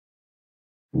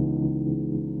Okay,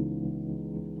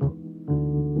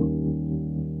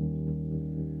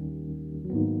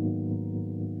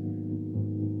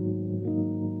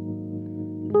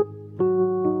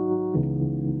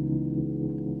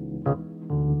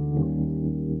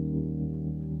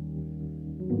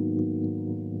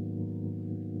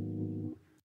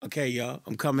 y'all,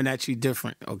 I'm coming at you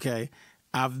different, okay?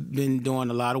 I've been doing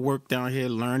a lot of work down here,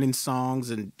 learning songs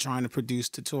and trying to produce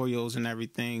tutorials and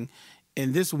everything.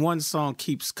 And this one song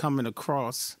keeps coming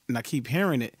across, and I keep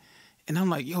hearing it. And I'm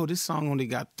like, yo, this song only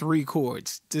got three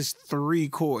chords, just three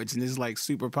chords, and it's like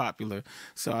super popular.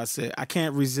 So I said, I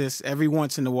can't resist. Every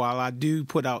once in a while, I do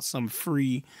put out some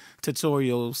free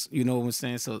tutorials, you know what I'm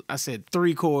saying? So I said,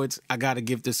 three chords, I got to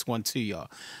give this one to y'all.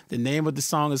 The name of the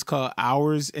song is called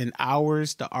Hours and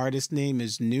Hours. The artist name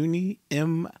is Muni,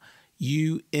 Muni.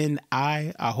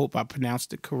 I hope I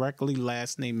pronounced it correctly.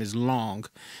 Last name is Long.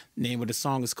 Name of the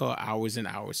song is called Hours and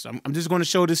Hours. So I'm just going to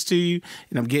show this to you,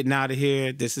 and I'm getting out of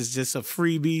here. This is just a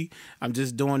freebie. I'm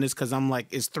just doing this because I'm like,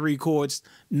 it's three chords.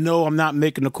 No, I'm not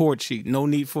making a chord sheet. No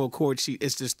need for a chord sheet.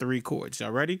 It's just three chords. Y'all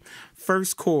ready?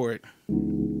 First chord.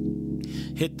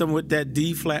 Hit them with that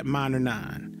D flat minor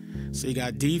 9. So you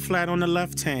got D flat on the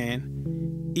left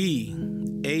hand, E,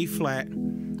 A flat,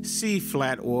 C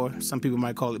flat, or some people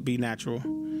might call it B natural,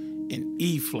 and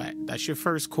E flat. That's your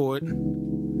first chord.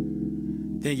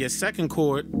 Then your second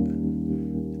chord,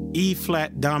 E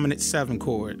flat dominant 7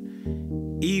 chord.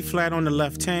 E flat on the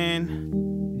left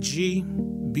hand, G,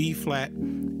 B flat,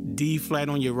 D flat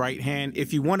on your right hand.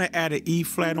 If you want to add an E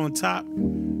flat on top,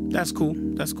 that's cool.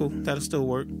 That's cool. That'll still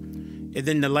work. And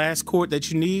then the last chord that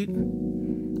you need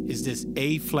is this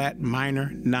A flat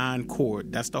minor 9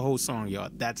 chord. That's the whole song, y'all.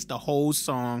 That's the whole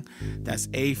song. That's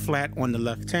A flat on the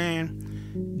left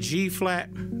hand, G flat,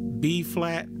 B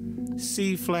flat,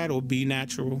 C flat or B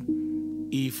natural,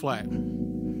 E flat.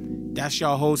 That's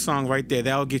your whole song right there.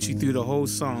 That'll get you through the whole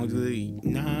song.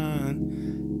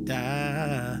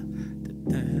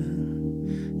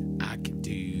 I can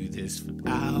do this for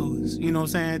hours. You know what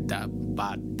I'm saying? Da,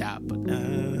 ba, da, ba,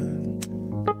 da.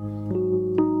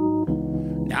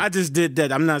 Now, I just did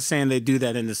that. I'm not saying they do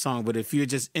that in the song, but if you're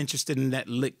just interested in that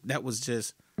lick, that was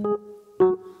just,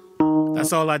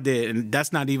 that's all I did. And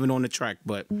that's not even on the track,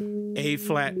 but A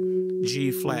flat,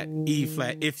 G flat, E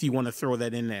flat, if you want to throw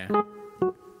that in there.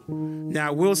 Now,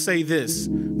 I will say this.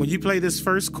 When you play this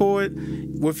first chord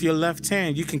with your left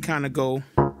hand, you can kind of go,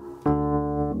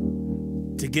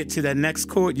 to get to that next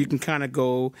chord, you can kind of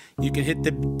go, you can hit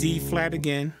the D flat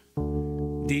again,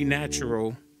 D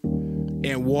natural,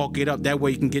 and walk it up. That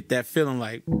way you can get that feeling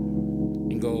like,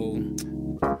 and go,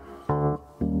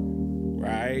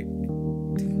 right?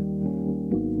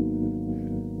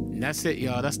 And that's it,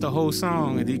 y'all. That's the whole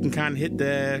song. And you can kind of hit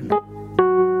that.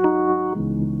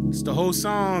 It's the whole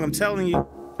song, I'm telling you.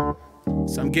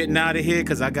 So I'm getting out of here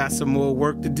because I got some more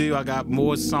work to do. I got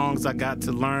more songs I got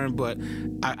to learn, but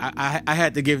I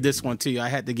had to give this one to you. I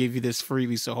had to give you this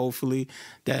freebie, so hopefully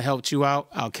that helped you out.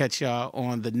 I'll catch y'all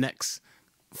on the next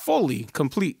fully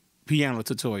complete piano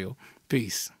tutorial.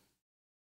 Peace.